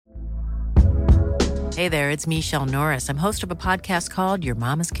Hey there, it's Michelle Norris. I'm host of a podcast called Your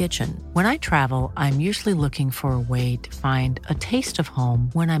Mama's Kitchen. When I travel, I'm usually looking for a way to find a taste of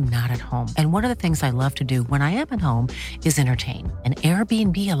home when I'm not at home. And one of the things I love to do when I am at home is entertain. And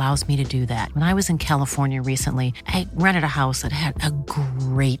Airbnb allows me to do that. When I was in California recently, I rented a house that had a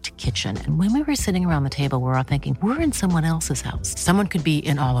great kitchen. And when we were sitting around the table, we were all thinking, we're in someone else's house. Someone could be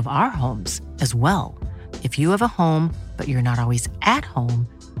in all of our homes as well. If you have a home, but you're not always at home,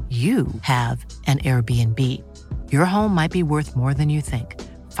 you have an Airbnb. Your home might be worth more than you think.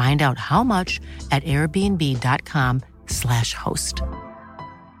 Find out how much at airbnb.com/host.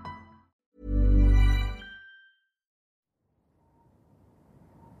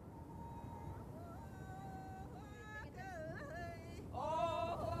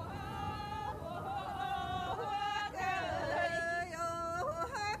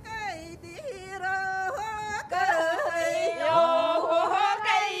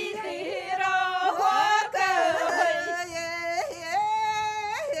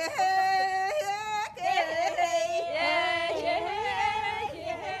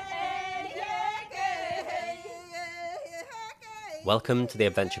 Welcome to the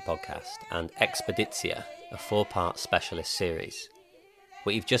Adventure Podcast and Ekspeditsiya, a 4-part specialist series.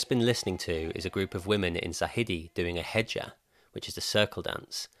 What you've just been listening to is a group of women in Zahidi doing a hedja, which is a circle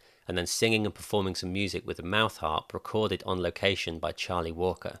dance, and then singing and performing some music with a mouth harp recorded on location by Charlie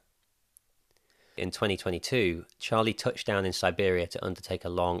Walker. In 2022, Charlie touched down in Siberia to undertake a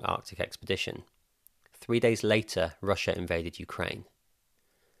long Arctic expedition. 3 days later, Russia invaded Ukraine.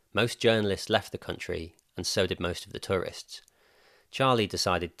 Most journalists left the country, and so did most of the tourists. Charlie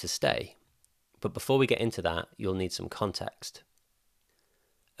decided to stay, but before we get into that, you'll need some context.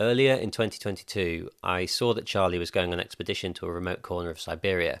 Earlier in 2022, I saw that Charlie was going on an expedition to a remote corner of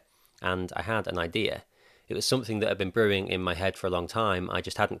Siberia, and I had an idea. It was something that had been brewing in my head for a long time. I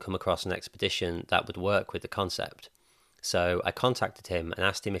just hadn't come across an expedition that would work with the concept. So I contacted him and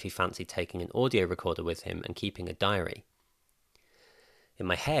asked him if he fancied taking an audio recorder with him and keeping a diary. In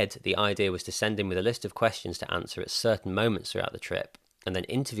my head, the idea was to send him with a list of questions to answer at certain moments throughout the trip, and then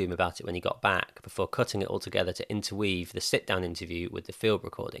interview him about it when he got back, before cutting it all together to interweave the sit-down interview with the field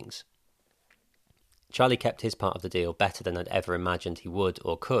recordings. Charlie kept his part of the deal better than I'd ever imagined he would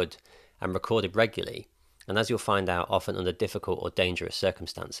or could, and recorded regularly, and as you'll find out, often under difficult or dangerous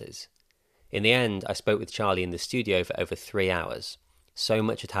circumstances. In the end, I spoke with Charlie in the studio for over 3 hours. So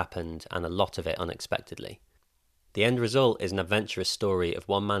much had happened, and a lot of it unexpectedly. The end result is an adventurous story of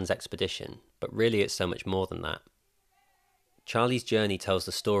one man's expedition, but really it's so much more than that. Charlie's journey tells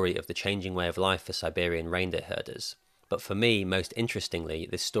the story of the changing way of life for Siberian reindeer herders, but for me, most interestingly,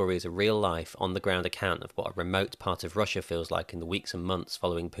 this story is a real-life, on-the-ground account of what a remote part of Russia feels like in the weeks and months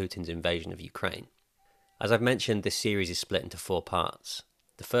following Putin's invasion of Ukraine. As I've mentioned, this series is split into 4 parts.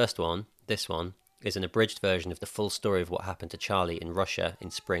 The first one, this one, is an abridged version of the full story of what happened to Charlie in Russia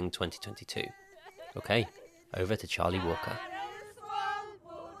in spring 2022. Okay. Over to Charlie Walker.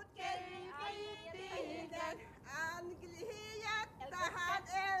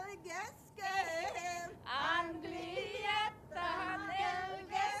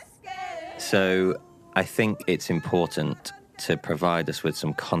 So I think it's important to provide us with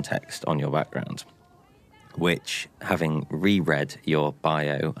some context on your background, which, having reread your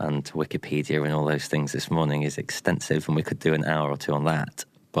bio and Wikipedia and all those things this morning, is extensive, and we could do an hour or two on that.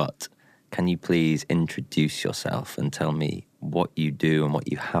 But can you please introduce yourself and tell me what you do and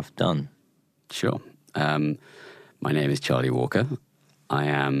what you have done? Sure. My name is Charlie Walker.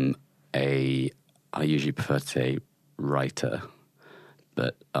 I usually prefer to say writer,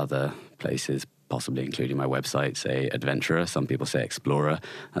 but other places, possibly including my website, say adventurer. Some people say explorer.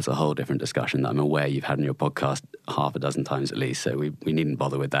 That's a whole different discussion that I'm aware you've had in your podcast 6 times at least, so we needn't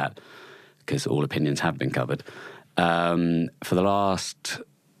bother with that because all opinions have been covered. For the last,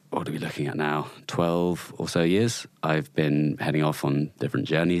 what are we looking at now, 12 or so years, I've been heading off on different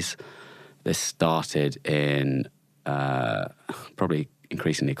journeys. This started in probably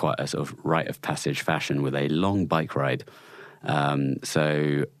increasingly quite a sort of rite of passage fashion with a long bike ride.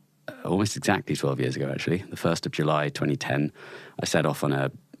 So almost exactly 12 years ago, actually, the 1st of July 2010, I set off on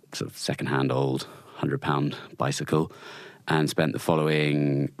a sort of second-hand old 100-pound bicycle and spent the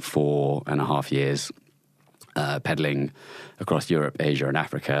following 4.5 years pedaling across Europe, Asia, and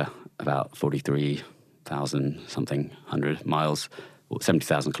Africa, about 43,000 something 100 miles,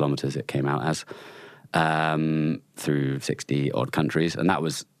 70,000 kilometers it came out as, through 60 odd countries. And that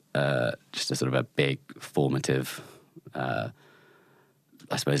was just a sort of a big formative, I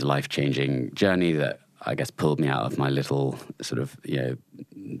suppose, life-changing journey that I guess pulled me out of my little sort of,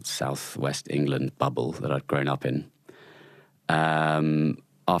 southwest England bubble that I'd grown up in.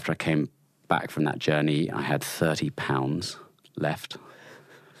 After I came back from that journey, I had £30 left,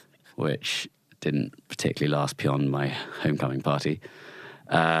 which didn't particularly last beyond my homecoming party.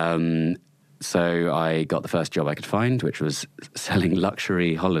 So I got the first job I could find, which was selling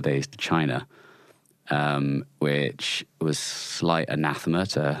luxury holidays to China, which was slight anathema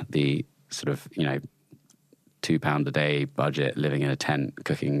to the sort of, £2 a day budget, living in a tent,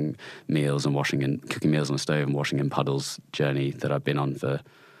 cooking meals on a stove and washing in puddles journey that I've been on for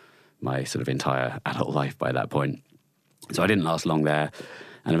my sort of entire adult life by that point. So I didn't last long there,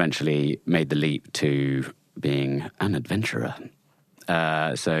 and eventually made the leap to being an adventurer.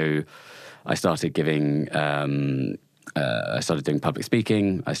 So I started I started doing public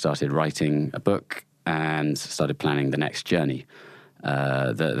speaking, I started writing a book, and started planning the next journey.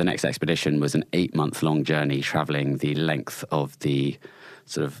 The next expedition was an 8-month-long journey traveling the length of the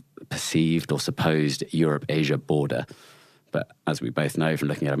sort of perceived or supposed Europe-Asia border. But as we both know from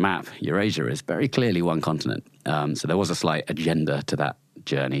looking at a map, Eurasia is very clearly one continent. So there was a slight agenda to that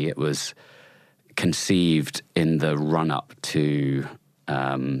journey. It was conceived in the run-up to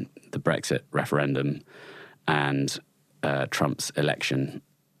the Brexit referendum and Trump's election,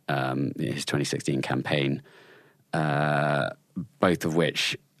 his 2016 campaign, both of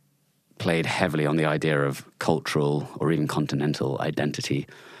which played heavily on the idea of cultural or even continental identity.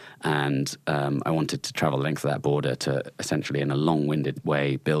 And I wanted to travel the length of that border to essentially, in a long-winded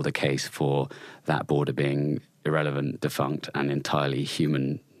way, build a case for that border being irrelevant, defunct, and entirely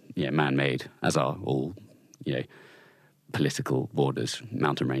human, man-made, as are all, political borders.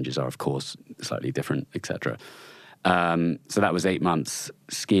 Mountain ranges are, of course, slightly different, etc. So that was 8 months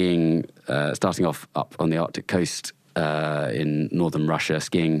skiing, starting off up on the Arctic coast in northern Russia,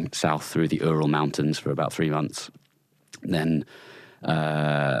 skiing south through the Ural Mountains for about 3 months. Then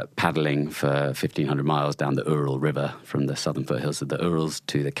paddling for 1,500 miles down the Ural River from the southern foothills of the Urals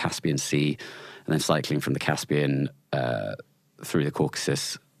to the Caspian Sea, and then cycling from the Caspian through the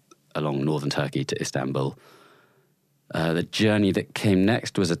Caucasus along northern Turkey to Istanbul. The journey that came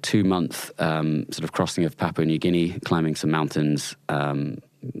next was a 2-month sort of crossing of Papua New Guinea, climbing some mountains,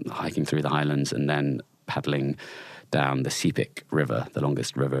 hiking through the highlands, and then paddling down the Sepik River, the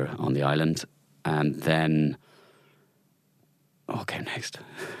longest river on the island. And then, what came next?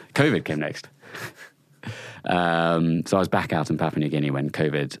 COVID came next. So I was back out in Papua New Guinea when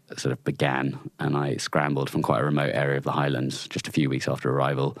COVID sort of began, and I scrambled from quite a remote area of the highlands just a few weeks after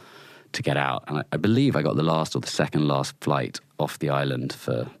arrival to get out. And I believe I got the last or the second last flight off the island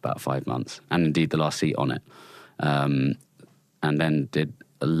for about 5 months, and indeed the last seat on it. And then did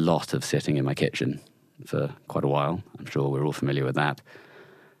a lot of sitting in my kitchen for quite a while. I'm sure we're all familiar with that.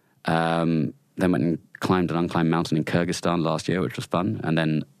 Then went and climbed an unclimbed mountain in Kyrgyzstan last year, which was fun. And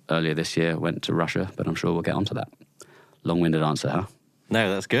then earlier this year went to Russia, but I'm sure we'll get onto that. Long-winded answer, huh? No,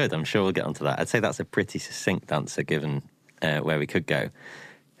 that's good. I'm sure we'll get onto that. I'd say that's a pretty succinct answer given where we could go.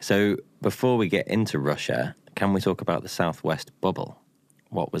 So before we get into Russia, can we talk about the Southwest bubble?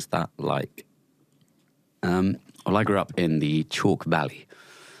 What was that like? Well, I grew up in the Chalk Valley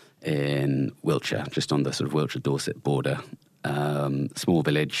in Wiltshire, just on the sort of Wiltshire-Dorset border. Small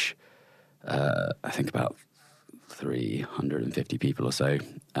village, I think about 350 people or so.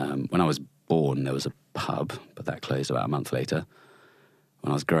 When I was born, there was a pub, but that closed about a month later.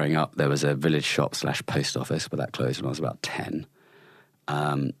 When I was growing up, there was a village shop / post office, but that closed when I was about 10.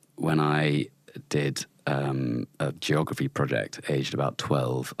 When I did a geography project, aged about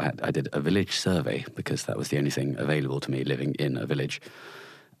 12, I did a village survey because that was the only thing available to me living in a village.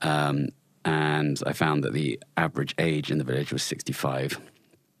 And I found that the average age in the village was 65.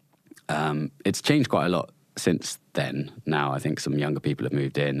 It's changed quite a lot since then. Now I think some younger people have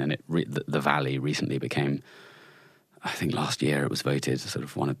moved in, and the valley recently became, I think last year it was voted sort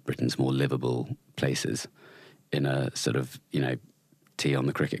of one of Britain's more livable places in a sort of, tea on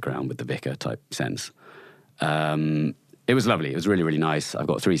the cricket ground with the vicar type sense. It was lovely. It was really, really nice. I've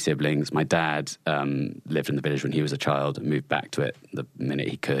got 3 siblings. My dad lived in the village when he was a child and moved back to it the minute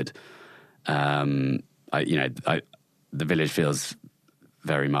he could. The village feels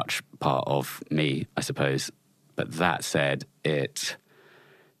very much part of me, I suppose. But that said, it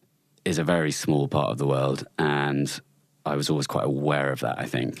is a very small part of the world, and I was always quite aware of that, I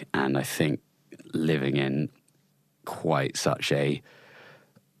think. And I think living in quite such a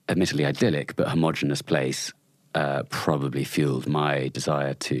admittedly idyllic but homogenous place probably fueled my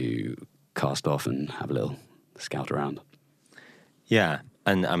desire to cast off and have a little scout around. Yeah,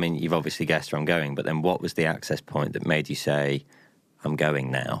 and I mean, you've obviously guessed where I'm going, but then what was the access point that made you say, I'm going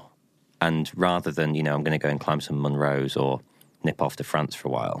now? And rather than, I'm going to go and climb some Munros or nip off to France for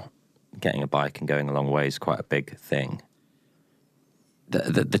a while, getting a bike and going a long way is quite a big thing.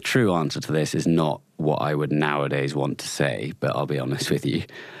 the true answer to this is not what I would nowadays want to say, but I'll be honest with you,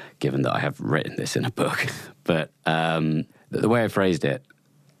 given that I have written this in a book. But the way I phrased it,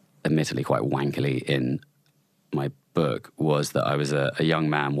 admittedly quite wankily in my book, was that I was a young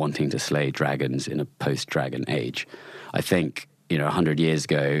man wanting to slay dragons in a post-dragon age. I think, 100 years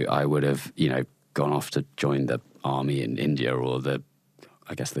ago, I would have, gone off to join the army in India or the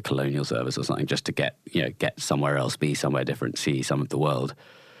colonial service or something, just to get somewhere else, be somewhere different, see some of the world.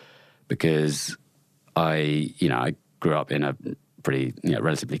 Because I grew up in a pretty,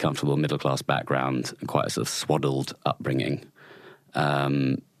 relatively comfortable middle-class background and quite a sort of swaddled upbringing.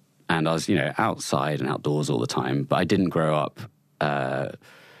 And I was, outside and outdoors all the time, but I didn't grow up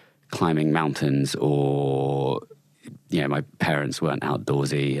climbing mountains or, my parents weren't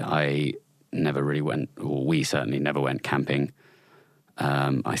outdoorsy. I never really went, or we certainly never went camping.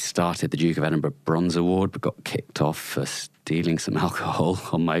 I started the Duke of Edinburgh Bronze Award, but got kicked off for stealing some alcohol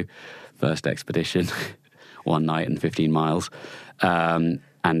on my first expedition, one night and 15 miles, and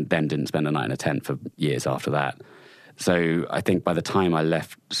then didn't spend a night in a tent for years after that. So I think by the time I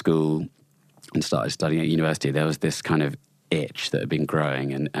left school and started studying at university, there was this kind of itch that had been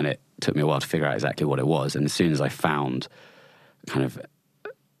growing, and it took me a while to figure out exactly what it was. And as soon as I found kind of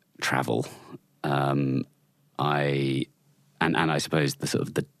travel, I suppose the sort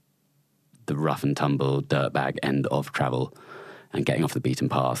of the rough and tumble dirtbag end of travel and getting off the beaten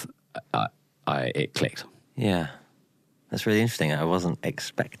path, it clicked. Yeah. That's really interesting. I wasn't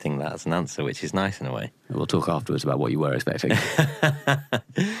expecting that as an answer, which is nice in a way. We'll talk afterwards about what you were expecting.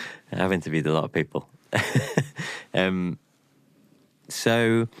 I've interviewed a lot of people.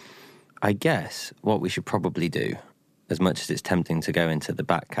 So I guess what we should probably do, as much as it's tempting to go into the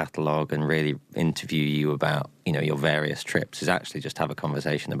back catalogue and really interview you about, your various trips, is actually just have a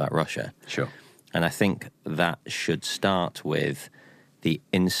conversation about Russia. Sure. And I think that should start with the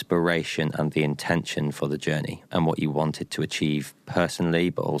inspiration and the intention for the journey and what you wanted to achieve personally,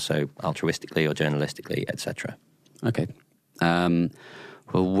 but also altruistically or journalistically, etc. Okay. Well,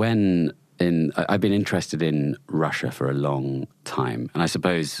 I've been interested in Russia for a long time, and I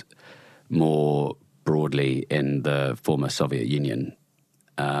suppose more broadly in the former Soviet Union.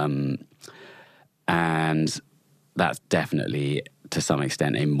 And that's definitely, to some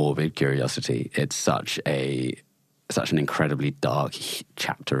extent, a morbid curiosity. It's such an incredibly dark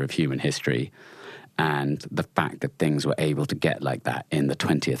chapter of human history. And the fact that things were able to get like that in the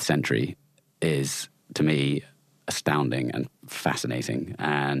 20th century is, to me, astounding and fascinating.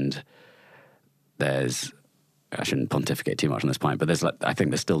 And I shouldn't pontificate too much on this point, but I think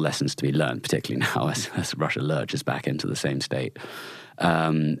there's still lessons to be learned, particularly now as Russia lurches back into the same state.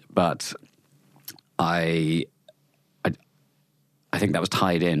 But I think that was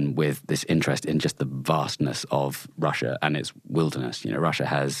tied in with this interest in just the vastness of Russia and its wilderness. Russia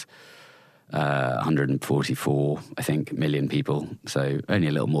has 144, I think, million people, so only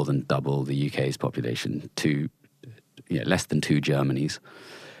a little more than double the UK's population, less than 2 Germanys.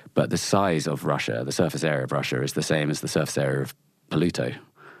 But the size of Russia, the surface area of Russia, is the same as the surface area of Pluto,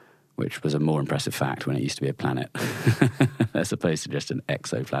 which was a more impressive fact when it used to be a planet, as opposed to just an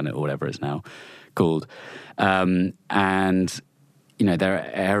exoplanet or whatever it's now called. And there are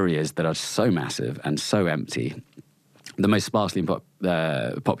areas that are so massive and so empty. The most sparsely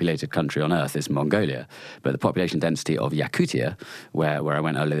populated country on Earth is Mongolia, but the population density of Yakutia, where I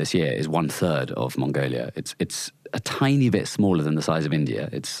went earlier this year, is 1/3 of Mongolia. It's a tiny bit smaller than the size of India.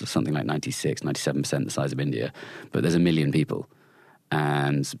 It's something like 97% the size of India, but there's 1 million people,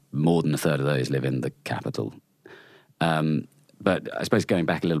 and more than 1/3 of those live in the capital. But I suppose going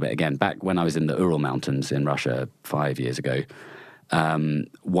back a little bit again, back when I was in the Ural Mountains in Russia 5 years ago,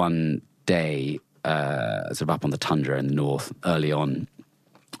 one day, sort of up on the tundra in the north, early on,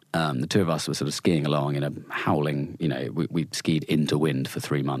 the two of us were sort of skiing along in a howling, we skied into wind for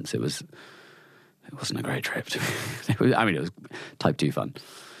 3 months. It wasn't a great trip. It was type 2 fun.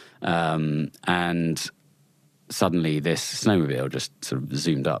 And suddenly this snowmobile just sort of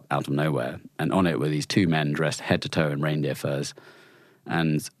zoomed up out of nowhere, and on it were these 2 men dressed head to toe in reindeer furs,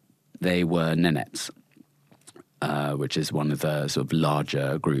 and they were Nenets, which is one of the sort of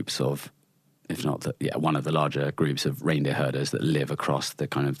larger groups of, one of the larger groups of reindeer herders that live across the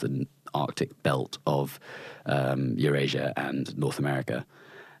kind of the Arctic belt of Eurasia and North America.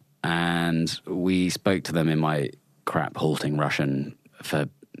 And we spoke to them in my crap halting Russian for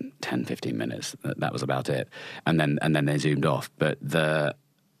 10, 15 minutes. That was about it. And then they zoomed off. But the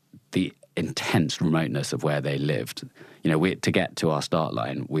intense remoteness of where they lived, to get to our start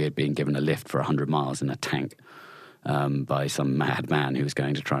line, we had been given a lift for 100 miles in a tank by some mad man who was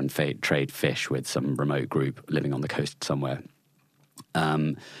going to try and trade fish with some remote group living on the coast somewhere.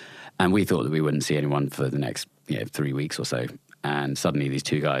 And we thought that we wouldn't see anyone for the next 3 weeks or so. And suddenly these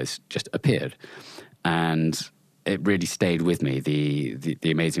two guys just appeared. And it really stayed with me, the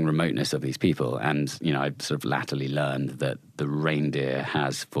amazing remoteness of these people. And, I sort of latterly learned that the reindeer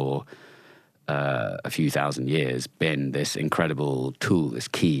has for a few thousand years been this incredible tool, this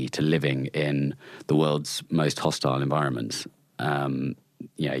key to living in the world's most hostile environments.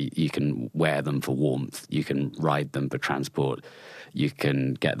 You can wear them for warmth, you can ride them for transport, you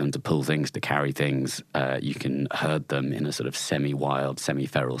can get them to pull things, to carry things, you can herd them in a sort of semi-wild,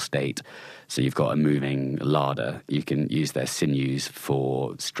 semi-feral state. So you've got a moving larder, you can use their sinews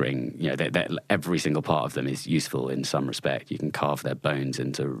for string, every single part of them is useful in some respect. You can carve their bones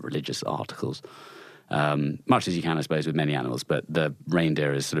into religious articles, much as you can, I suppose, with many animals, but the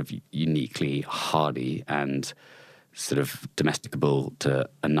reindeer is sort of uniquely hardy and sort of domesticable to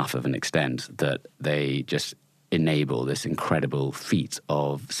enough of an extent that they just enable this incredible feat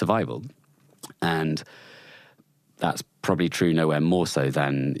of survival. And that's probably true nowhere more so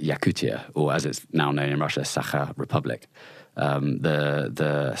than Yakutia, or as it's now known in Russia, Sakha Republic.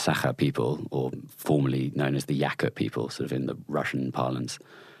 The Sakha people, or formerly known as the Yakut people, sort of in the Russian parlance,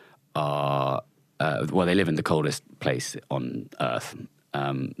 are, they live in the coldest place on Earth.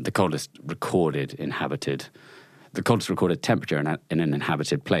 The coldest recorded temperature in an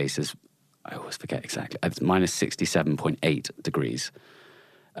inhabited place is, I always forget exactly, it's minus 67.8 degrees.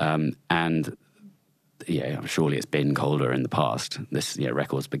 And surely it's been colder in the past. This,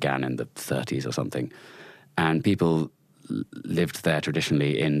 records began in the 30s or something. And people lived there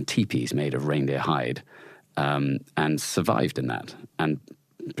traditionally in teepees made of reindeer hide, and survived in that, and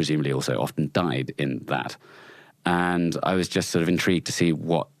presumably also often died in that. And I was just sort of intrigued to see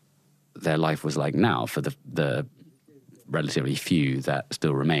what their life was like now for the relatively few that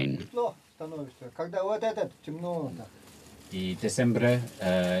still remain. И декабрь,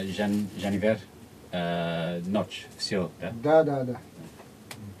 январь, ночь, все, да? Да.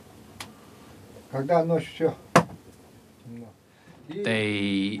 Когда ночь, все.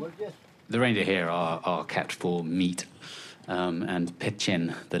 The reindeer here are kept for meat, and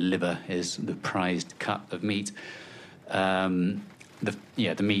pechin, the liver, is the prized cut of meat. The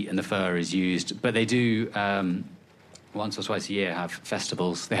meat and the fur is used, but they do once or twice a year have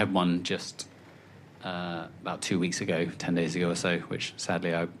festivals. They had one just about 2 weeks ago, 10 days ago or so, which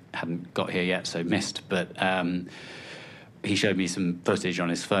sadly I hadn't got here yet, so missed. But he showed me some footage on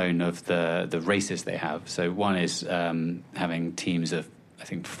his phone of the races they have. So one is having teams of, I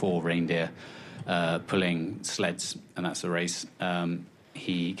think, 4 reindeer pulling sleds, and that's the race.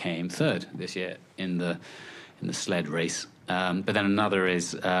 He came third this year in the sled race. But then another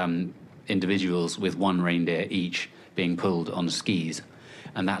is individuals with one reindeer each being pulled on skis,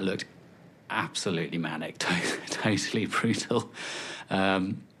 and that looked absolutely manic, totally brutal.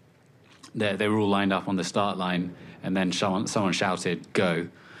 They were all lined up on the start line, and then someone shouted, "Go!"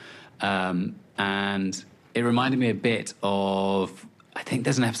 And it reminded me a bit of, I think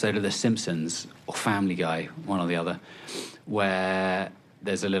there's an episode of The Simpsons or Family Guy, one or the other, where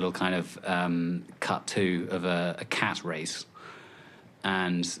there's a little kind of cut to of a cat race,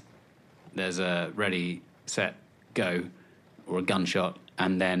 and there's a ready, set, go, or a gunshot,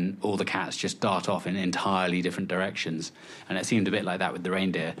 and then all the cats just dart off in entirely different directions. And it seemed a bit like that with the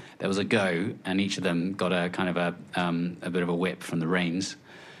reindeer. There was a go, and each of them got a kind of a bit of a whip from the reins,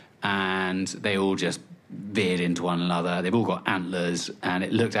 and they all just veered into one another. They've all got antlers, and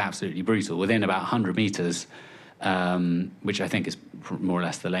it looked absolutely brutal. Within about 100 metres, which I think is more or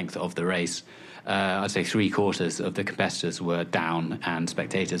less the length of the race, I'd say 3/4 of the competitors were down, and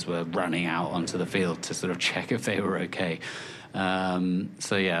spectators were running out onto the field to sort of check if they were okay.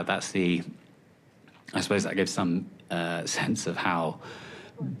 So yeah, I suppose that gives some sense of how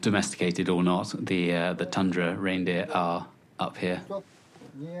domesticated or not the tundra reindeer are up here.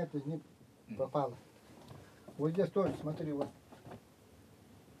 Вот здесь тоже, смотри, вот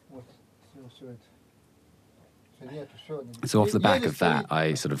все это. So off the back of that,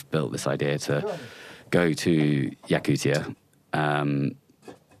 I sort of built this idea to go to Yakutia, and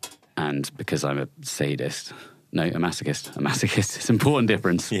because I'm a masochist. A masochist is an important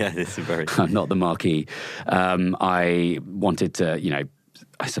difference. Yeah, it's a very... I'm not the marquee. I wanted to,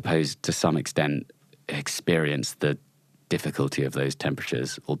 I suppose to some extent experience the difficulty of those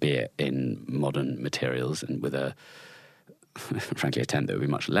temperatures, albeit in modern materials and with frankly, a tent that would be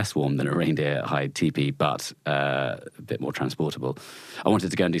much less warm than a reindeer hide teepee, but a bit more transportable. I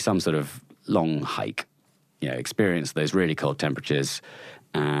wanted to go and do some sort of long hike, experience those really cold temperatures,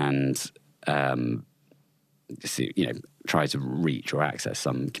 and try to reach or access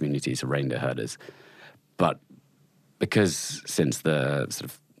some communities of reindeer herders. But because since the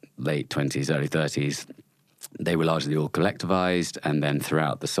sort of late 20s, early 30s, they were largely all collectivized, and then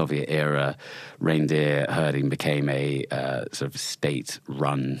throughout the Soviet era, reindeer herding became a sort of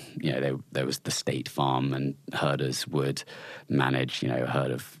state-run. There was the state farm, and herders would manage.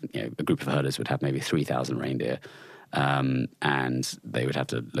 A group of herders would have maybe 3,000 reindeer, and they would have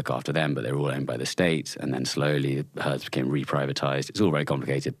to look after them, but they were all owned by the state. And then slowly, the herds became reprivatized. It's all very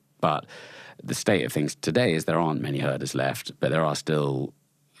complicated, but the state of things today is there aren't many herders left, but there are still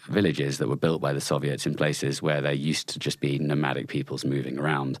villages that were built by the Soviets in places where there used to just be nomadic peoples moving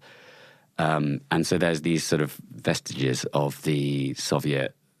around. And so there's these sort of vestiges of the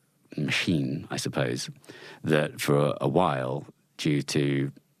Soviet machine, I suppose, that for a while, due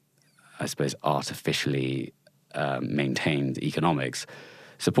to, I suppose, artificially maintained economics,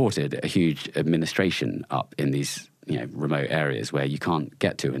 supported a huge administration up in these remote areas where you can't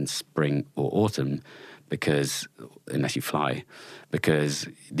get to in spring or autumn unless you fly, because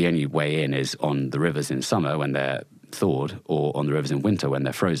the only way in is on the rivers in summer when they're thawed, or on the rivers in winter when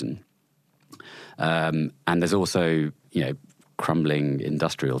they're frozen. And there's also, crumbling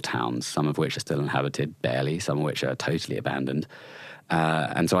industrial towns, some of which are still inhabited barely, some of which are totally abandoned.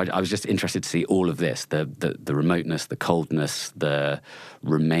 And so I was just interested to see all of this, the remoteness, the coldness, the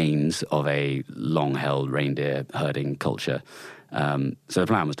remains of a long-held reindeer herding culture. So the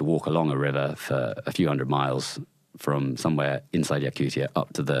plan was to walk along a river for a few hundred miles from somewhere inside Yakutia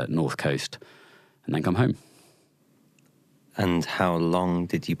up to the north coast and then come home. And how long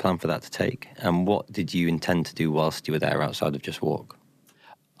did you plan for that to take? And what did you intend to do whilst you were there outside of just walk?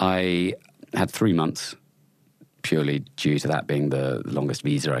 I had 3 months, purely due to that being the longest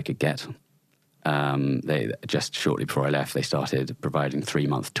visa I could get. They just shortly before I left, they started providing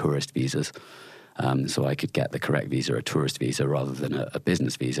 3-month tourist visas. So I could get the correct visa, a tourist visa, rather than a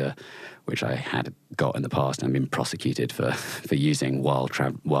business visa, which I had got in the past and been prosecuted for using while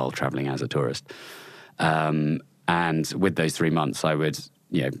traveling as a tourist. And with those 3 months, I would,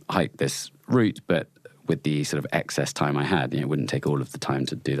 hike this route, but with the sort of excess time I had, it wouldn't take all of the time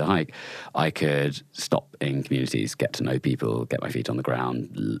to do the hike. I could stop in communities, get to know people, get my feet on the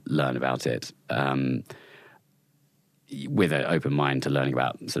ground, learn about it, with an open mind to learning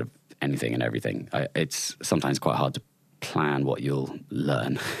about sort of anything and everything. It's sometimes quite hard to plan what you'll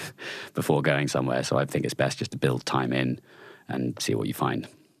learn before going somewhere, so I think it's best just to build time in and see what you find.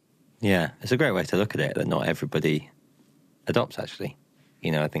 Yeah, it's a great way to look at it, that not everybody adopts, actually.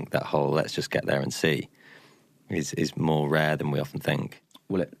 I think that whole let's just get there and see is more rare than we often think.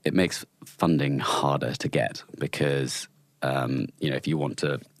 Well, it makes funding harder to get because, if you want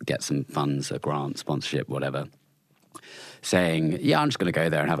to get some funds, a grant, sponsorship, whatever, saying, I'm just going to go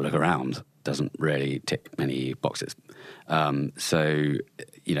there and have a look around doesn't really tick many boxes. So,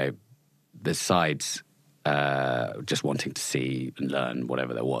 besides just wanting to see and learn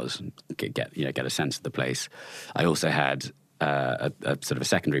whatever there was, get a sense of the place, I also had a sort of a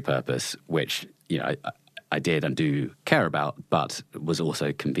secondary purpose, which, I did and do care about, but was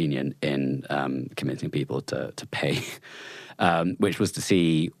also convenient in convincing people to pay, which was to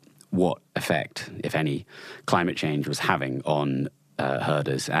see what effect, if any, climate change was having on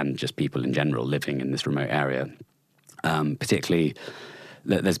herders and just people in general living in this remote area. Particularly,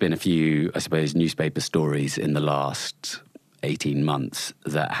 there's been a few, I suppose, newspaper stories in the last 18 months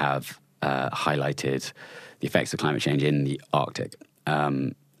that have highlighted the effects of climate change in the Arctic.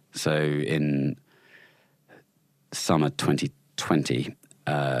 So in summer 2020,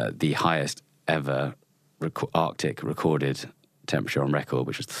 the highest ever Arctic recorded temperature on record,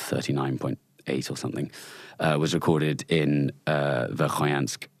 which was 39.8 or something, was recorded in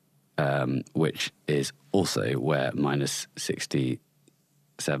Verkhoyansk, which is also where minus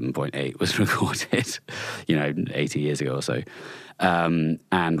 67.8 was recorded, 80 years ago or so.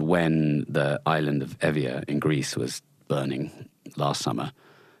 And when the island of Evia in Greece was burning last summer,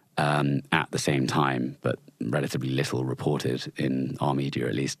 at the same time, but relatively little reported in our media,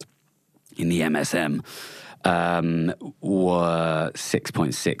 at least, in the MSM, were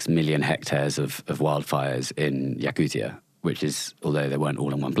 6.6 million hectares of wildfires in Yakutia, which is, although they weren't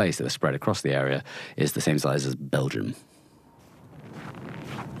all in one place, they were spread across the area, is the same size as Belgium.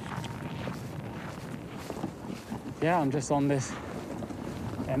 Yeah, I'm just on this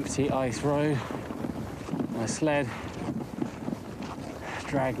empty ice road. My sled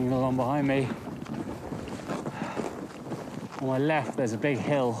dragging along behind me. On my left, there's a big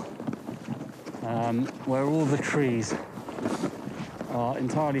hill where all the trees are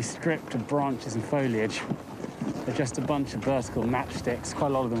entirely stripped of branches and foliage. They're just a bunch of vertical matchsticks.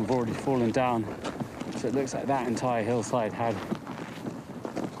 Quite a lot of them have already fallen down. So it looks like that entire hillside had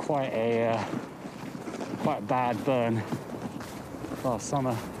quite a quite a bad burn last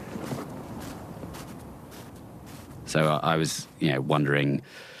summer. So I was, wondering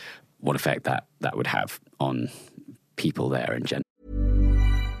what effect that would have on people there in general.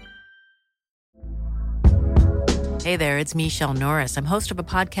 Hey there, it's Michelle Norris. I'm host of a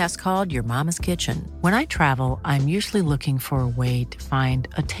podcast called Your Mama's Kitchen. When I travel, I'm usually looking for a way to find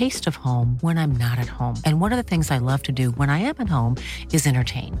a taste of home when I'm not at home. And one of the things I love to do when I am at home is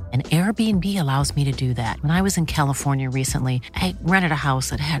entertain. And Airbnb allows me to do that. When I was in California recently, I rented a house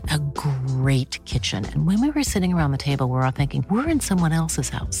that had a great kitchen. And when we were sitting around the table, we were all thinking, we're in someone else's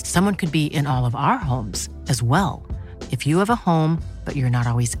house. Someone could be in all of our homes as well. If you have a home, but you're not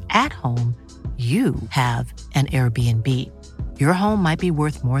always at home, you have an Airbnb. Your home might be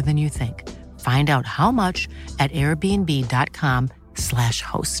worth more than you think. Find out how much at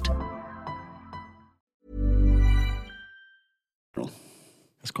airbnb.com/host.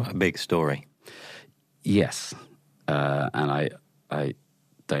 That's quite a big story. Yes. And I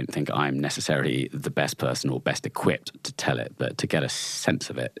don't think I'm necessarily the best person or best equipped to tell it, but to get a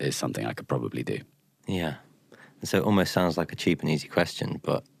sense of it is something I could probably do. Yeah. And so it almost sounds like a cheap and easy question,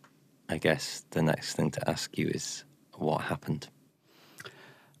 but I guess the next thing to ask you is what happened?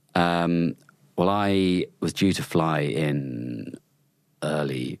 Well, I was due to fly in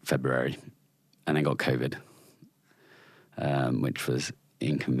early February and then got COVID, which was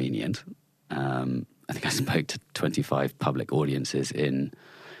inconvenient. I think I spoke to 25 public audiences in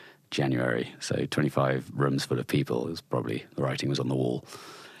January, so 25 rooms full of people. It was probably, the writing was on the wall.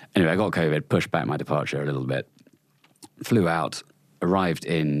 Anyway, I got COVID, pushed back my departure a little bit, flew out, arrived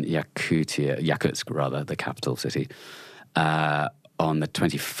in Yakutsk, the capital city, on the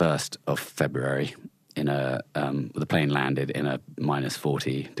 21st of February. The plane landed in a minus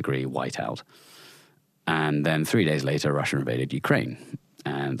 40-degree whiteout. And then 3 days later, Russia invaded Ukraine,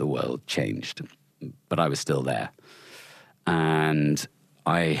 and the world changed. But I was still there. And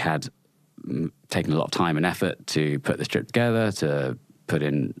I had taken a lot of time and effort to put this trip together, to put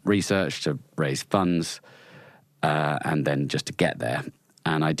in research, to raise funds, and then just to get there.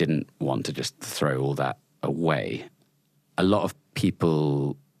 And I didn't want to just throw all that away. A lot of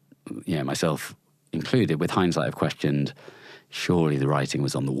people, myself included, with hindsight, have questioned, surely the writing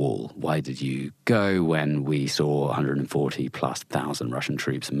was on the wall. Why did you go when we saw 140,000+ Russian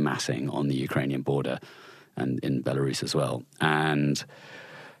troops massing on the Ukrainian border and in Belarus as well? And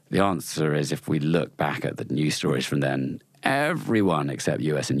the answer is, if we look back at the news stories from then, everyone except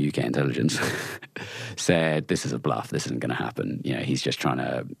US and UK intelligence said, this is a bluff, this isn't going to happen. He's just trying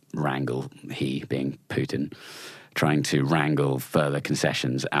to wrangle, he being Putin, trying to wrangle further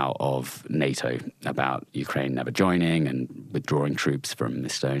concessions out of NATO about Ukraine never joining and withdrawing troops from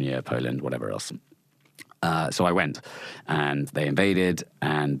Estonia, Poland, whatever else. So I went, and they invaded,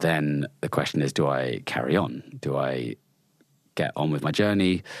 and then the question is, do I carry on? Do I get on with my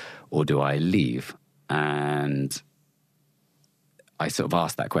journey, or do I leave? And I sort of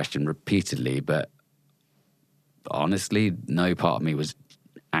asked that question repeatedly, but honestly, no part of me was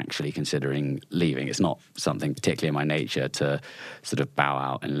actually considering leaving. It's not something particularly in my nature to sort of bow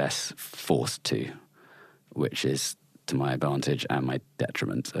out unless forced to, which is to my advantage and my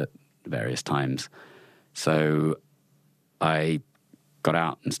detriment at various times. So I got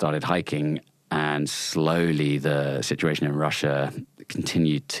out and started hiking, and slowly the situation in Russia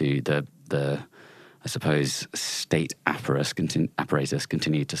continued to, the I suppose, state apparatus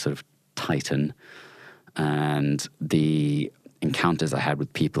continued to sort of tighten, and the encounters I had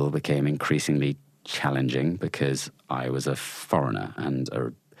with people became increasingly challenging because I was a foreigner and,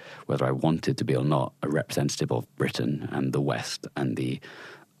 whether I wanted to be or not, a representative of Britain and the West and the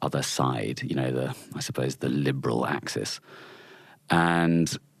other side, I suppose the liberal axis.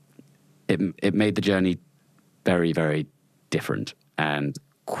 And it made the journey very, very different. And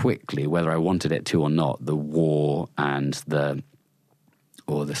quickly, whether I wanted it to or not, the war and the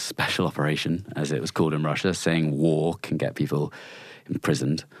special operation, as it was called in Russia, saying war can get people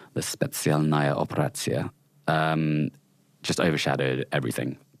imprisoned, the Specjalnaya Operacja, just overshadowed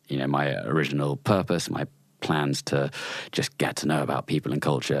everything. My original purpose, my plans to just get to know about people and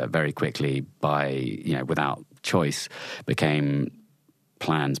culture very quickly without choice, became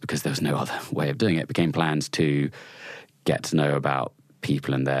plans, because there was no other way of doing it, became plans to get to know about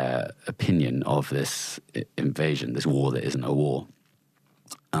people and their opinion of this invasion, this war that isn't a war.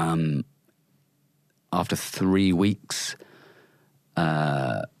 After 3 weeks,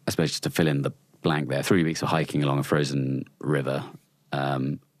 I suppose just to fill in the blank there, 3 weeks of hiking along a frozen river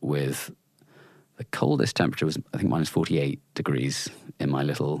with the coldest temperature was, I think, minus 48 degrees in my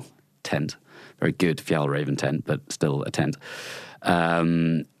little tent. Very good Fjallraven tent, but still a tent.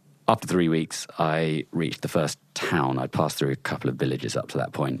 after 3 weeks, I reached the first town. I'd passed through a couple of villages up to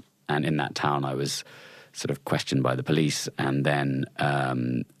that point, and in that town I was sort of questioned by the police and then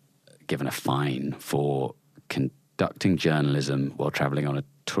given a fine for conducting journalism while travelling on a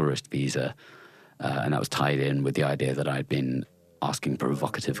tourist visa, and that was tied in with the idea that I'd been asking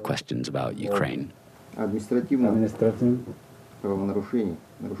provocative questions about Ukraine. Административное правонарушение.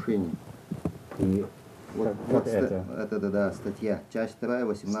 И вот это, статья. Часть 2,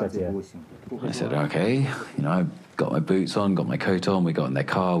 18.8. I said, okay, I got my boots on, got my coat on, we got in their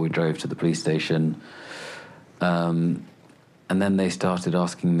car, we drove to the police station. And then they started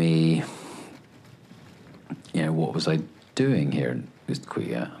asking me, what was I doing here in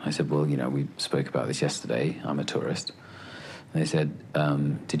Ekspeditsiya? I said, well, we spoke about this yesterday. I'm a tourist. And they said,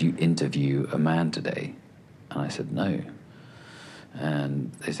 did you interview a man today? And I said, no.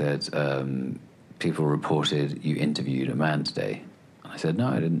 And they said, people reported you interviewed a man today. And I said, no,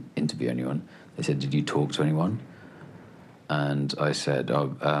 I didn't interview anyone. They said, did you talk to anyone? And I said, I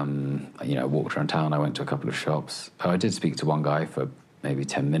walked around town. I went to a couple of shops. I did speak to one guy for maybe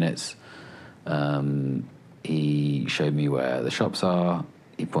 10 minutes. He showed me where the shops are.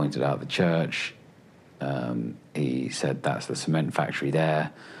 He pointed out the church. He said, that's the cement factory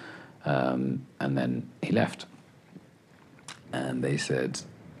there. And then he left. And they said,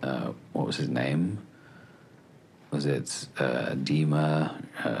 what was his name? Was it Dima,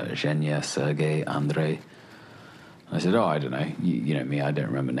 Zhenya, Sergey, Andrei? I said, I don't know. You know me, I don't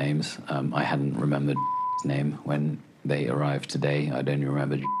remember names. I hadn't remembered his name when they arrived today. I'd only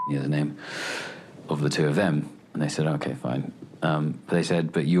remembered his name of the two of them. And they said, okay, fine. But they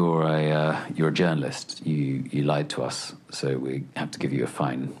said, but you're a journalist. You lied to us, so we have to give you a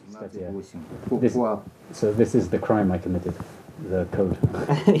fine. So this is the crime I committed, the code.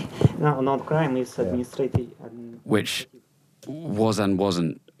 No, not crime, it's administrative. Which was and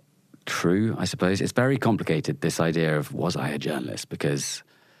wasn't true, I suppose. It's very complicated, this idea of was I a journalist? Because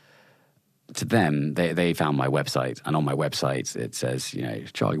to them, they found my website, and on my website it says,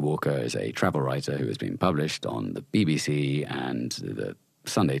 Charlie Walker is a travel writer who has been published on the BBC and the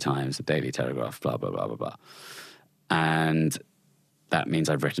Sunday Times, the Daily Telegraph, blah, blah, blah, blah, blah. And that means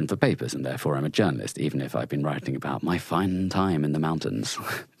I've written for papers, and therefore I'm a journalist, even if I've been writing about my fine time in the mountains.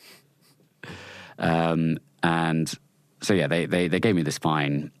 And so, yeah, they gave me this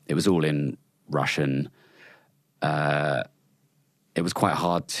fine. It was all in Russian. It was quite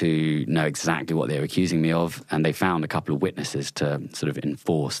hard to know exactly what they were accusing me of, and they found a couple of witnesses to sort of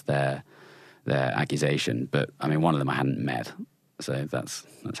enforce their accusation. But, I mean, one of them I hadn't met, so that's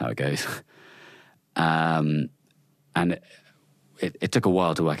how it goes. And it took a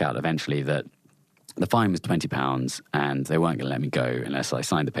while to work out eventually that the fine was £20 and they weren't going to let me go unless I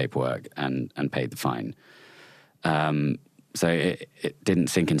signed the paperwork and paid the fine. So it didn't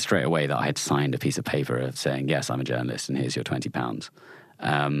sink in straight away that I had signed a piece of paper saying, yes, I'm a journalist and here's your £20.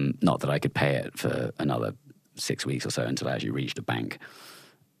 Not that I could pay it for another 6 weeks or so until I actually reached a bank.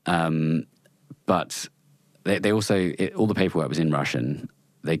 But they also, all the paperwork was in Russian.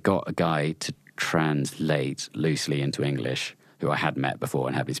 They got a guy to translate loosely into English who I had met before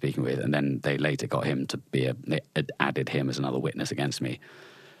and had been speaking with, and then they later got him to they added him as another witness against me.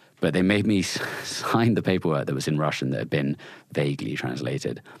 But they made me sign the paperwork that was in Russian that had been vaguely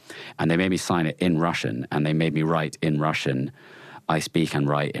translated. And they made me sign it in Russian, and they made me write in Russian, I speak and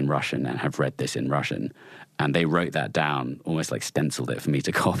write in Russian and have read this in Russian. And they wrote that down, almost like stenciled it for me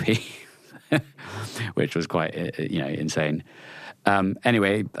to copy, which was quite, insane.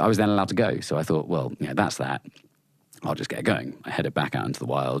 Anyway, I was then allowed to go. So I thought, well, that's that. I'll just get going. I headed back out into the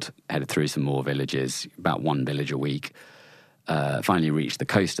wild, headed through some more villages, about one village a week. Finally reached the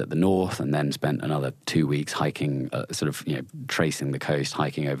coast at the north, and then spent another 2 weeks hiking, tracing the coast,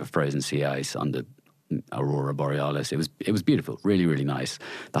 hiking over frozen sea ice under Aurora Borealis. It was beautiful, really, really nice.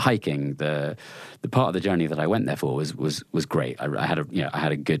 The hiking, the part of the journey that I went there for was great. I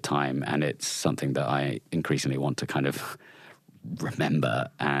had a good time, and it's something that I increasingly want to kind of remember.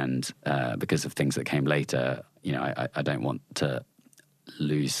 And because of things that came later, I don't want to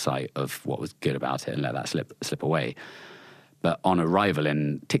lose sight of what was good about it and let that slip away. But on arrival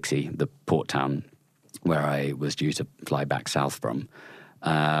in Tiksi, the port town where I was due to fly back south from,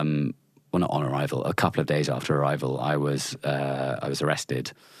 well, not on arrival, a couple of days after arrival, I was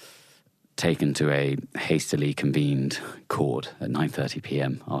arrested, taken to a hastily convened court at 9:30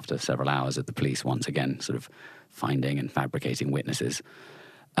 p.m. after several hours of the police once again sort of finding and fabricating witnesses,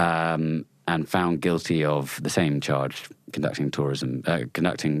 and found guilty of the same charge, conducting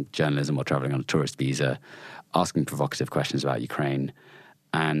journalism while traveling on a tourist visa, asking provocative questions about Ukraine,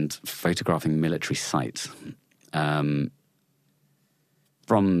 and photographing military sites.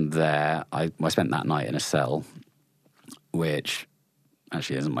 from there, I spent that night in a cell, which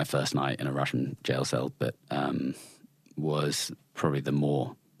actually isn't my first night in a Russian jail cell, but was probably the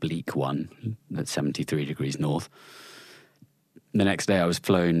more bleak one at 73 degrees north. The next day, I was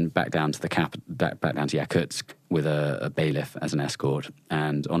flown back down to back down to Yakutsk with a bailiff as an escort.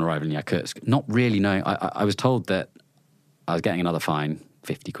 And on arrival in Yakutsk, not really knowing, I was told that I was getting another fine,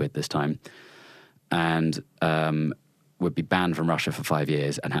 50 quid this time, and would be banned from Russia for 5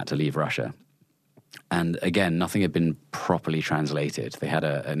 years and had to leave Russia. And again, nothing had been properly translated. They had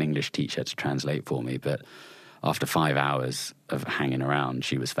an English teacher to translate for me, but after 5 hours of hanging around,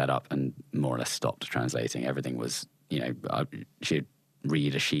 she was fed up and more or less stopped translating. Everything was, she'd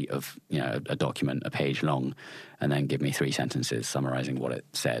read a sheet of, a document, a page long, and then give me 3 sentences summarizing what it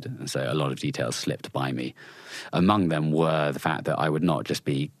said. And so a lot of details slipped by me. Among them were the fact that I would not just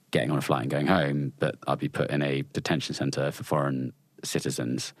be getting on a flight and going home, but I'd be put in a detention center for foreign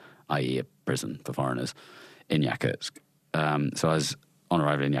citizens, i.e. a prison for foreigners in Yakutsk. So I was on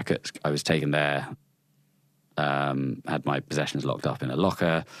arrival in Yakutsk. I was taken there, had my possessions locked up in a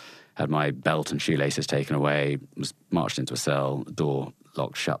locker, had my belt and shoelaces taken away, was marched into a cell, door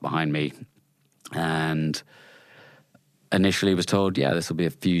locked shut behind me, and initially was told, this will be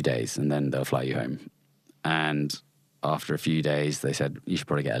a few days and then they'll fly you home. And after a few days, they said, you should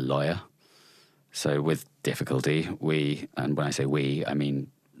probably get a lawyer. So with difficulty, and when I say we, I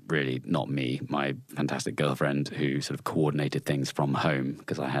mean really not me, my fantastic girlfriend who sort of coordinated things from home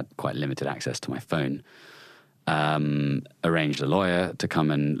because I had quite limited access to my phone, arranged a lawyer to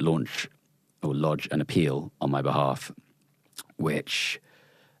come and launch or lodge an appeal on my behalf, which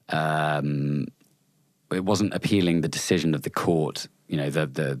it wasn't appealing the decision of the court,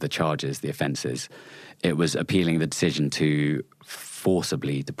 the charges, the offences. It was appealing the decision to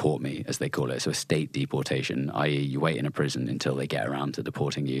forcibly deport me, as they call it. So a state deportation, i.e. you wait in a prison until they get around to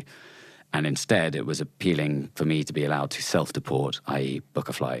deporting you. And instead, it was appealing for me to be allowed to self-deport, i.e. book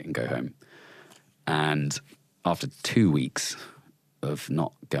a flight and go home. And after 2 weeks of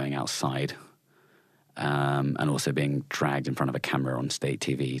not going outside, and also being dragged in front of a camera on state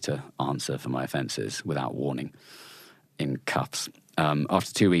TV to answer for my offences without warning in cuffs.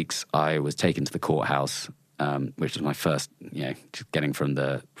 After 2 weeks, I was taken to the courthouse, which was my first, just getting from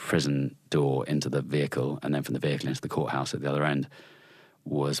the prison door into the vehicle and then from the vehicle into the courthouse at the other end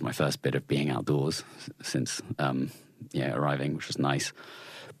was my first bit of being outdoors since, arriving, which was nice.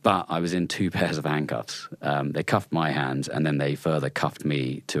 But I was in 2 pairs of handcuffs. They cuffed my hands and then they further cuffed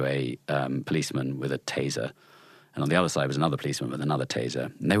me to a policeman with a taser. And on the other side was another policeman with another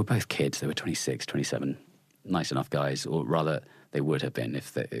taser. And they were both kids. They were 26, 27, nice enough guys, or rather they would have been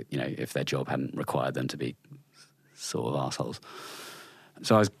if their job hadn't required them to be sort of assholes.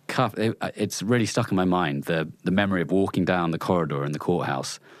 So I was cuffed. It's really stuck in my mind, the memory of walking down the corridor in the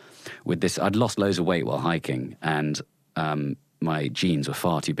courthouse with this. I'd lost loads of weight while hiking, and my jeans were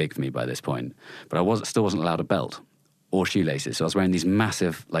far too big for me by this point, but I still wasn't allowed a belt or shoelaces. So I was wearing these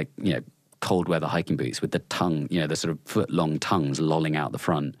massive, cold weather hiking boots with the tongue, the sort of foot-long tongues lolling out the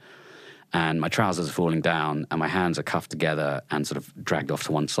front. And my trousers are falling down and my hands are cuffed together and sort of dragged off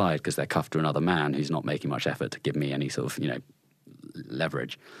to one side because they're cuffed to another man who's not making much effort to give me any sort of,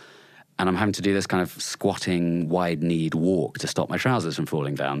 leverage. And I'm having to do this kind of squatting, wide-kneed walk to stop my trousers from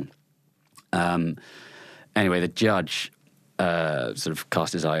falling down. Anyway, the judge sort of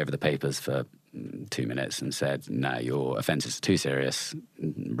cast his eye over the papers for 2 minutes and said, no, your offences are too serious,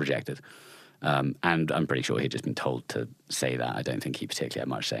 rejected. And I'm pretty sure he'd just been told to say that. I don't think he particularly had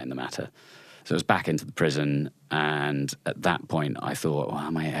much say in the matter. So it was back into the prison, and at that point I thought, well,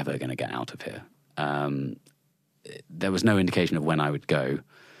 am I ever going to get out of here? There was no indication of when I would go.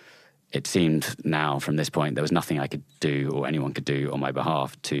 It seemed now from this point there was nothing I could do or anyone could do on my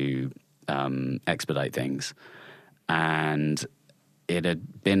behalf to expedite things. And it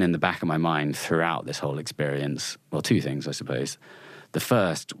had been in the back of my mind throughout this whole experience. Well, 2 things, I suppose. The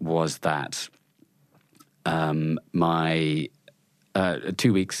first was that my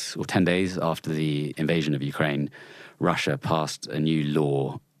 2 weeks or 10 days after the invasion of Ukraine, Russia passed a new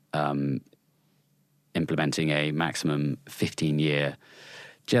law implementing a maximum 15-year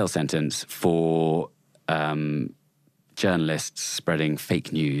jail sentence for journalists spreading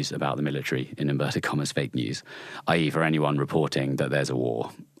fake news about the military, in inverted commas, fake news, i.e. for anyone reporting that there's a war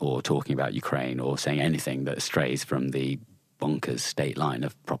or talking about Ukraine or saying anything that strays from the bonkers state line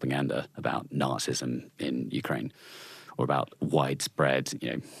of propaganda about Nazism in Ukraine or about widespread,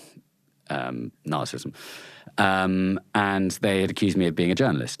 Nazism. And they had accused me of being a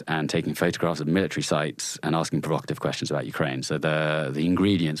journalist and taking photographs of military sites and asking provocative questions about Ukraine. So the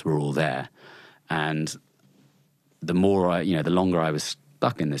ingredients were all there. And the more the longer I was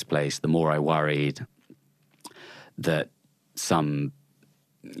stuck in this place, the more I worried that some,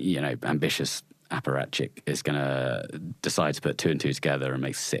 ambitious apparatchik is going to decide to put 2 and 2 together and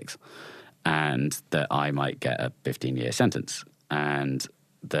make 6, and that I might get a 15-year sentence, and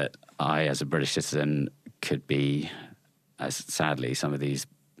that I, as a British citizen, could be, as sadly some of these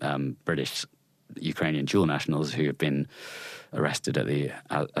British Ukrainian dual nationals who have been arrested at the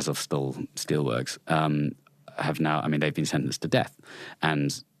Azovstal steelworks have now, they've been sentenced to death.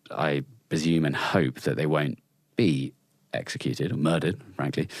 And I presume and hope that they won't be executed or murdered,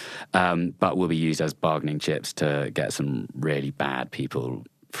 frankly, but will be used as bargaining chips to get some really bad people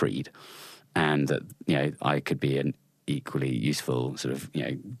freed. And that, I could be an equally useful sort of,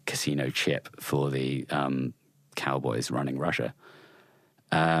 casino chip for the cowboys running Russia.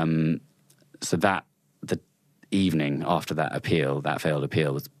 So that the evening after that failed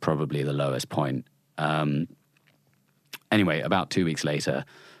appeal, was probably the lowest point. Anyway, about 2 weeks later,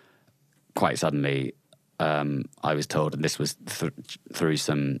 quite suddenly, I was told, and this was through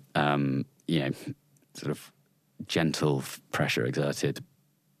some, sort of gentle pressure exerted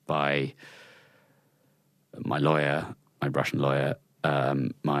by my lawyer, my Russian lawyer,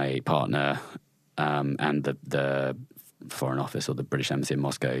 my partner, and the Foreign Office or the British Embassy in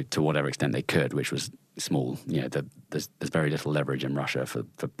Moscow, to whatever extent they could, which was small. There's very little leverage in Russia for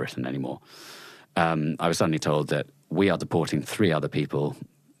Britain anymore. I was suddenly told that we are deporting 3 other people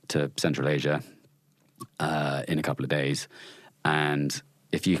to Central Asia in a couple of days, and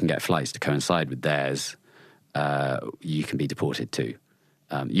if you can get flights to coincide with theirs, you can be deported too.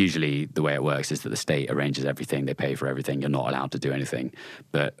 Usually the way it works is that the state arranges everything, they pay for everything, you're not allowed to do anything.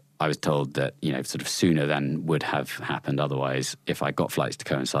 But I was told that, sort of sooner than would have happened otherwise, if I got flights to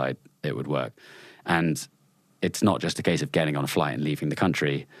coincide, it would work. And it's not just a case of getting on a flight and leaving the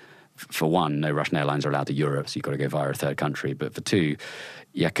country. For one, no Russian airlines are allowed to Europe, so you've got to go via a third country. But for 2,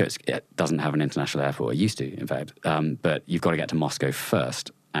 Yakutsk doesn't have an international airport. It used to, in fact. But you've got to get to Moscow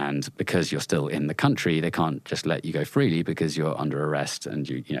first. And because you're still in the country, they can't just let you go freely because you're under arrest and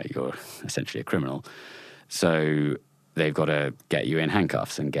you're essentially a criminal. So they've got to get you in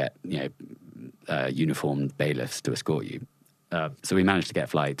handcuffs and get uniformed bailiffs to escort you. So we managed to get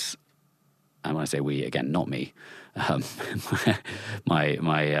flights. And when I say we, again, not me, my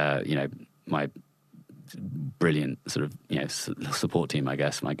brilliant sort of support team, I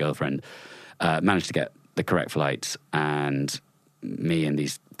guess, my girlfriend, managed to get the correct flights, and me and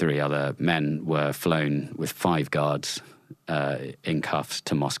these 3 other men were flown with 5 guards in cuffs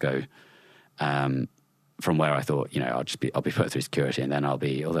to Moscow, from where I thought, I'll be put through security, and then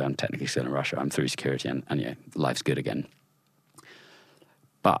although I'm technically still in Russia, I'm through security, and life's good again.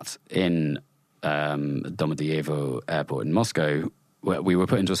 But in Domodedovo airport in Moscow, we were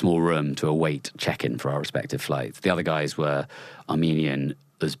put into a small room to await check-in for our respective flights. The other guys were Armenian,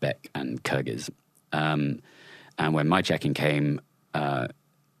 Uzbek, and Kyrgyz. And when my check-in came, I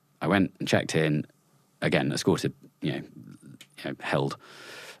went and checked in, again, escorted, held.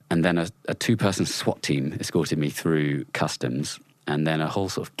 And then a 2-person SWAT team escorted me through customs, and then a whole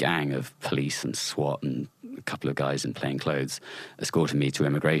sort of gang of police and SWAT and a couple of guys in plain clothes escorted me to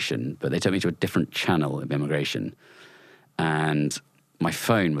immigration. But they took me to a different channel of immigration. And my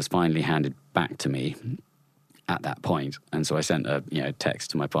phone was finally handed back to me at that point. And so I sent a text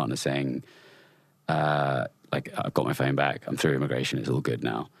to my partner saying, I've got my phone back, I'm through immigration, it's all good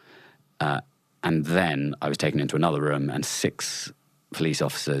now. And then I was taken into another room, and 6 police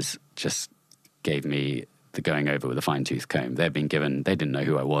officers just gave me the going over with a fine-tooth comb. They didn't know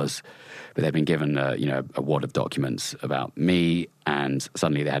who I was, but they'd been given a wad of documents about me, and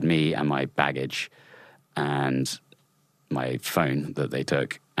suddenly they had me and my baggage and my phone that they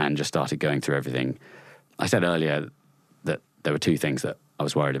took, and just started going through everything. I said earlier that there were 2 things that I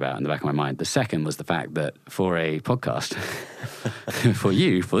was worried about in the back of my mind. The second was the fact that for a podcast,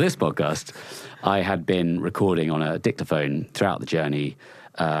 for this podcast, I had been recording on a dictaphone throughout the journey,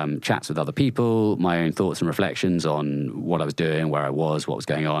 chats with other people, my own thoughts and reflections on what I was doing, where I was, what was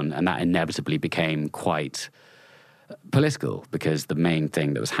going on, and that inevitably became quite political, because the main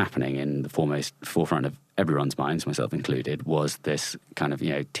thing that was happening in the forefront of everyone's minds, myself included, was this kind of,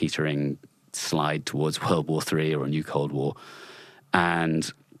 teetering slide towards World War III or a new Cold War. And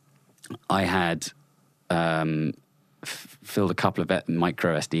I had filled a couple of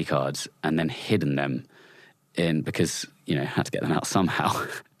micro SD cards and then hidden them in, because, had to get them out somehow.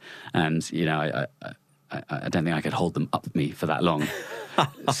 And, I don't think I could hold them up with me for that long.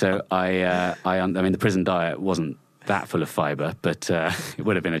 So the prison diet wasn't that full of fibre, but it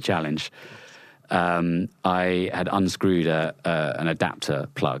would have been a challenge. I had unscrewed an adapter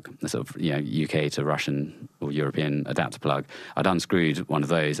plug, a sort of UK to Russian or European adapter plug. I'd unscrewed one of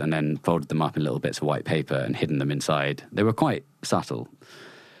those and then folded them up in little bits of white paper and hidden them inside. They were quite subtle.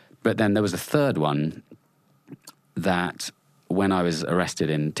 But then there was a third one that when I was arrested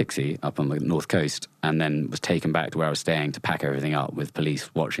in Tixi up on the north coast and then was taken back to where I was staying to pack everything up with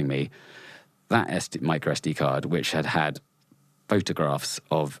police watching me, that micro SD card, which had photographs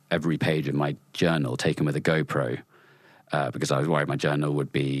of every page of my journal taken with a GoPro, because I was worried my journal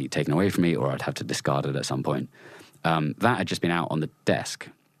would be taken away from me or I'd have to discard it at some point. That had just been out on the desk.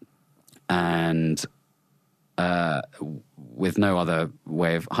 And with no other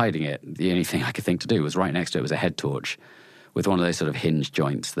way of hiding it, the only thing I could think to do was right next to it was a head torch with one of those sort of hinge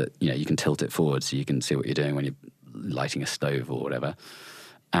joints that, you can tilt it forward so you can see what you're doing when you're lighting a stove or whatever.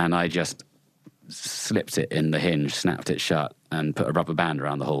 And I just slipped it in the hinge, snapped it shut, and put a rubber band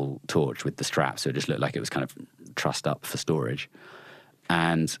around the whole torch with the strap, so it just looked like it was kind of trussed up for storage.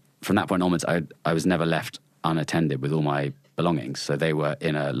 And from that point onwards, I was never left unattended with all my belongings. So they were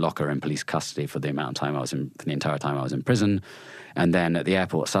in a locker in police custody for the entire time I was in prison. And then at the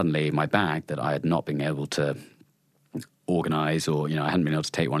airport, suddenly my bag that I had not been able to organise, or I hadn't been able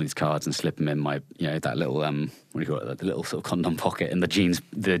to take one of these cards and slip them in my that little what do you call it, the little sort of condom pocket in the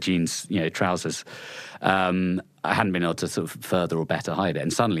jeans trousers. I hadn't been able to sort of further or better hide it,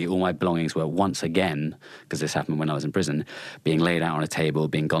 and suddenly all my belongings were once again, because this happened when I was in prison, being laid out on a table,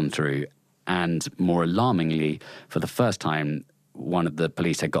 being gone through, and more alarmingly, for the first time, one of the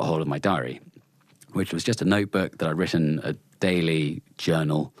police had got hold of my diary, which was just a notebook that I'd written, a daily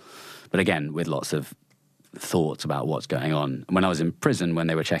journal, but again with lots of thoughts about what's going on. When I was in prison, when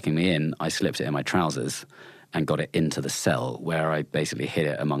they were checking me in, I slipped it in my trousers and got it into the cell, where I basically hid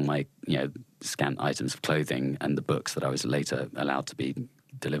it among my, scant items of clothing and the books that I was later allowed to be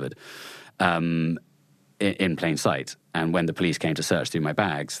delivered, in plain sight. And when the police came to search through my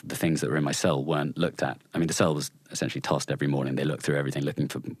bags, the things that were in my cell weren't looked at. I mean, the cell was essentially tossed every morning. They looked through everything looking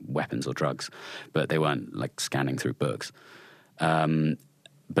for weapons or drugs, but they weren't like scanning through books.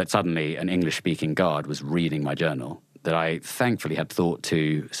 But suddenly an English-speaking guard was reading my journal that I thankfully had thought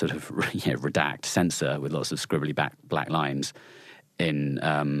to sort of redact, censor with lots of scribbly black lines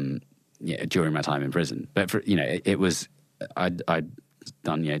in during my time in prison. But for, it was I'd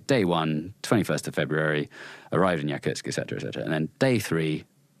done day 1, 21st of February, arrived in Yakutsk, etc., etc., and then day 3,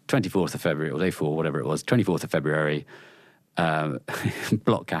 24th of February, or day 4, whatever it was, 24th of February.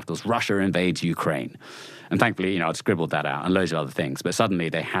 Block capitals, Russia invades Ukraine. And thankfully, I'd scribbled that out and loads of other things. But suddenly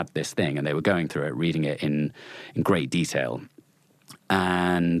they had this thing and they were going through it, reading it in great detail.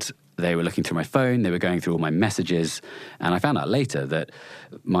 And they were looking through my phone, they were going through all my messages. And I found out later that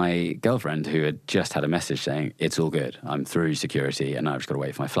my girlfriend, who had just had a message saying, "It's all good, I'm through security and I've just got to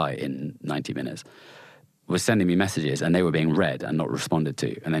wait for my flight in 90 minutes, was sending me messages and they were being read and not responded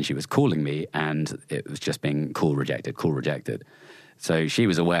to. And then she was calling me and it was just being call rejected. So she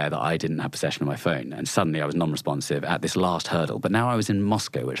was aware that I didn't have possession of my phone, and suddenly I was non-responsive at this last hurdle. But now I was in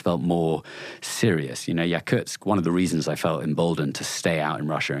Moscow, which felt more serious. Yakutsk, one of the reasons I felt emboldened to stay out in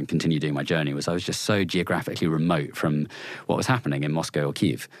Russia and continue doing my journey was I was just so geographically remote from what was happening in Moscow or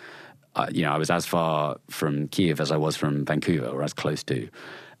Kyiv. I was as far from Kyiv as I was from Vancouver, or as close to.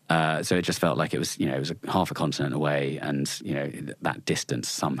 So it just felt like it was half a continent away, and, that distance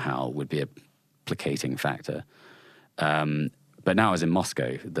somehow would be a placating factor. But now I was in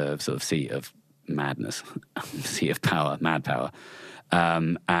Moscow, the sort of seat of madness, seat of power, mad power.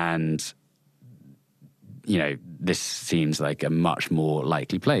 And, this seems like a much more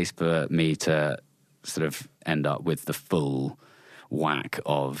likely place for me to sort of end up with the full whack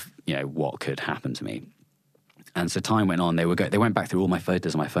of, what could happen to me. And so time went on. They went back through all my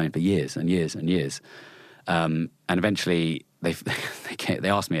photos on my phone for years and years and years. And eventually they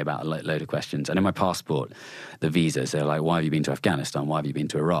asked me about a load of questions. And in my passport, the visas, they're like, why have you been to Afghanistan? Why have you been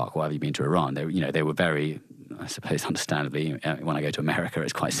to Iraq? Why have you been to Iran? They were very, I suppose, understandably, when I go to America,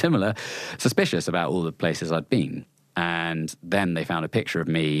 it's quite similar, suspicious about all the places I'd been. And then they found a picture of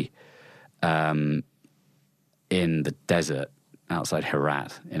me in the desert outside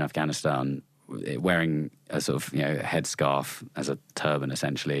Herat in Afghanistan, wearing a sort of, headscarf as a turban,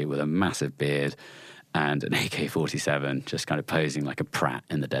 essentially, with a massive beard and an AK-47, just kind of posing like a prat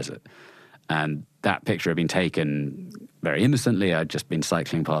in the desert. And that picture had been taken very innocently. I'd just been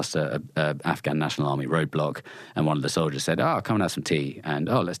cycling past a Afghan National Army roadblock, and one of the soldiers said, "Oh, come and have some tea," and,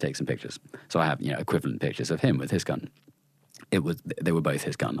 "Oh, let's take some pictures." So I have, equivalent pictures of him with his gun. They were both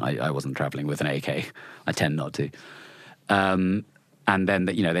his gun. I wasn't traveling with an AK. I tend not to. And then,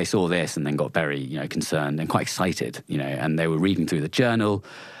 they saw this and then got very, concerned and quite excited, and they were reading through the journal.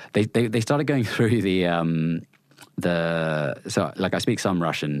 they started going through so like I speak some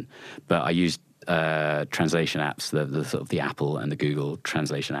Russian, but I used translation apps, the sort of the Apple and the Google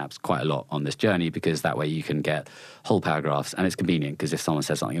translation apps quite a lot on this journey, because that way you can get whole paragraphs, and it's convenient because if someone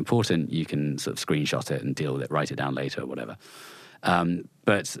says something important, you can sort of screenshot it and deal with it, write it down later or whatever.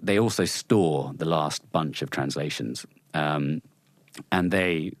 But they also store the last bunch of translations, and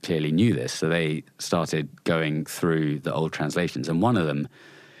they clearly knew this, so they started going through the old translations. And one of them,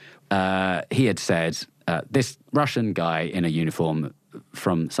 he had said, this Russian guy in a uniform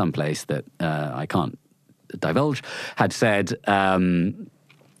from some place that I can't divulge, had said, I'm,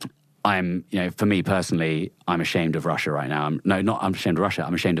 for me personally, I'm ashamed of Russia right now. I'm ashamed of Russia.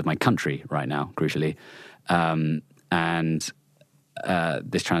 I'm ashamed of my country right now, crucially. And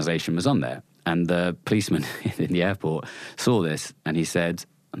this translation was on there. And the policeman in the airport saw this, and he said,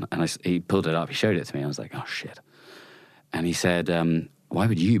 he pulled it up, he showed it to me, and I was like, oh, shit. And he said, why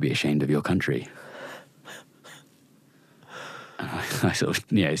would you be ashamed of your country? I sort of,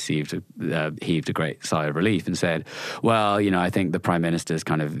 heaved a great sigh of relief and said, well, I think the Prime Minister is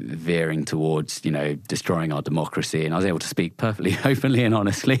kind of veering towards, destroying our democracy. And I was able to speak perfectly openly and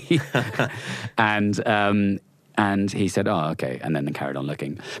honestly. And he said, oh, okay, and then carried on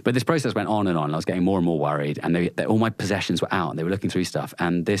looking. But this process went on and on. I was getting more and more worried, and all my possessions were out, and they were looking through stuff.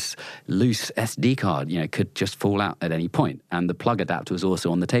 And this loose SD card, could just fall out at any point. And the plug adapter was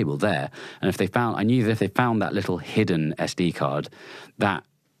also on the table there. And I knew that if they found that little hidden SD card, that,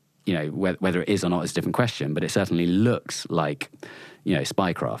 whether it is or not is a different question, but it certainly looks like,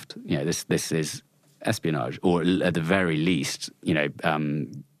 spycraft. This is espionage, or at the very least,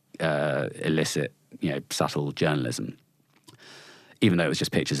 illicit, subtle journalism, even though it was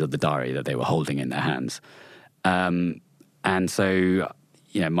just pictures of the diary that they were holding in their hands. And so,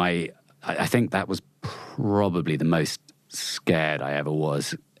 I think that was probably the most scared I ever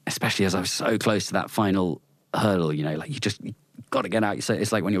was, especially as I was so close to that final hurdle, you got to get out.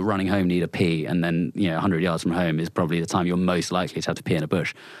 It's like when you're running home, need a pee, and then, 100 yards from home is probably the time you're most likely to have to pee in a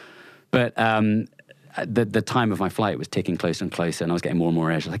bush. But, the time of my flight was ticking closer and closer, and I was getting more and more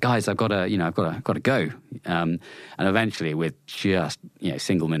urgent. Like, guys, I've got to go. And eventually, with just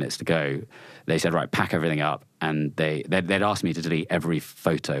single minutes to go, they said, right, pack everything up. And they'd asked me to delete every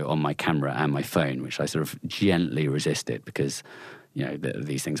photo on my camera and my phone, which I sort of gently resisted because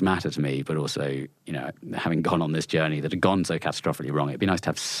these things matter to me. But also, having gone on this journey that had gone so catastrophically wrong, it'd be nice to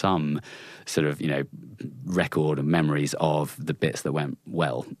have some sort of record and memories of the bits that went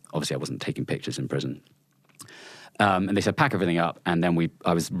well. Obviously, I wasn't taking pictures in prison. And they said, pack everything up. And then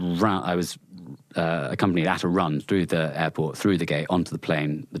I was accompanied at a run through the airport, through the gate, onto the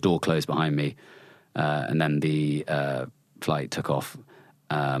plane. The door closed behind me. And then the flight took off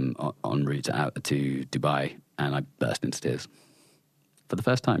en route to Dubai. And I burst into tears for the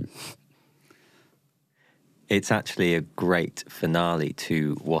first time. It's actually a great finale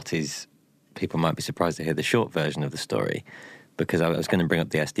to what is, people might be surprised to hear the short version of the story, because I was going to bring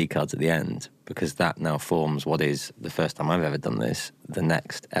up the SD cards at the end, because that now forms what is the first time I've ever done this, the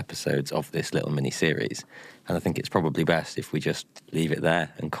next episodes of this little mini-series. And I think it's probably best if we just leave it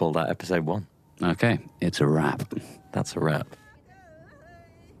there and call that episode 1. Okay, it's a wrap. That's a wrap.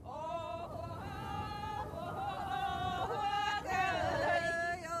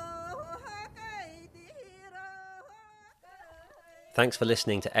 Thanks for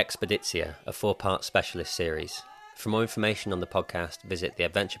listening to Ekspeditsiya, a 4-part specialist series. For more information on the podcast, visit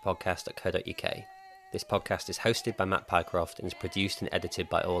theadventurepodcast.co.uk. This podcast is hosted by Matt Pycroft and is produced and edited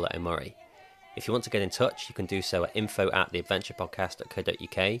by Orla O'Murray. If you want to get in touch, you can do so at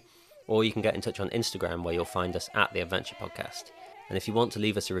info@theadventurepodcast.co.uk, or you can get in touch on Instagram, where you'll find us at The Adventure Podcast. And if you want to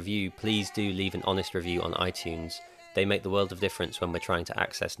leave us a review, please do leave an honest review on iTunes. They make the world of difference when we're trying to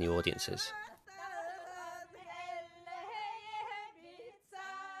access new audiences.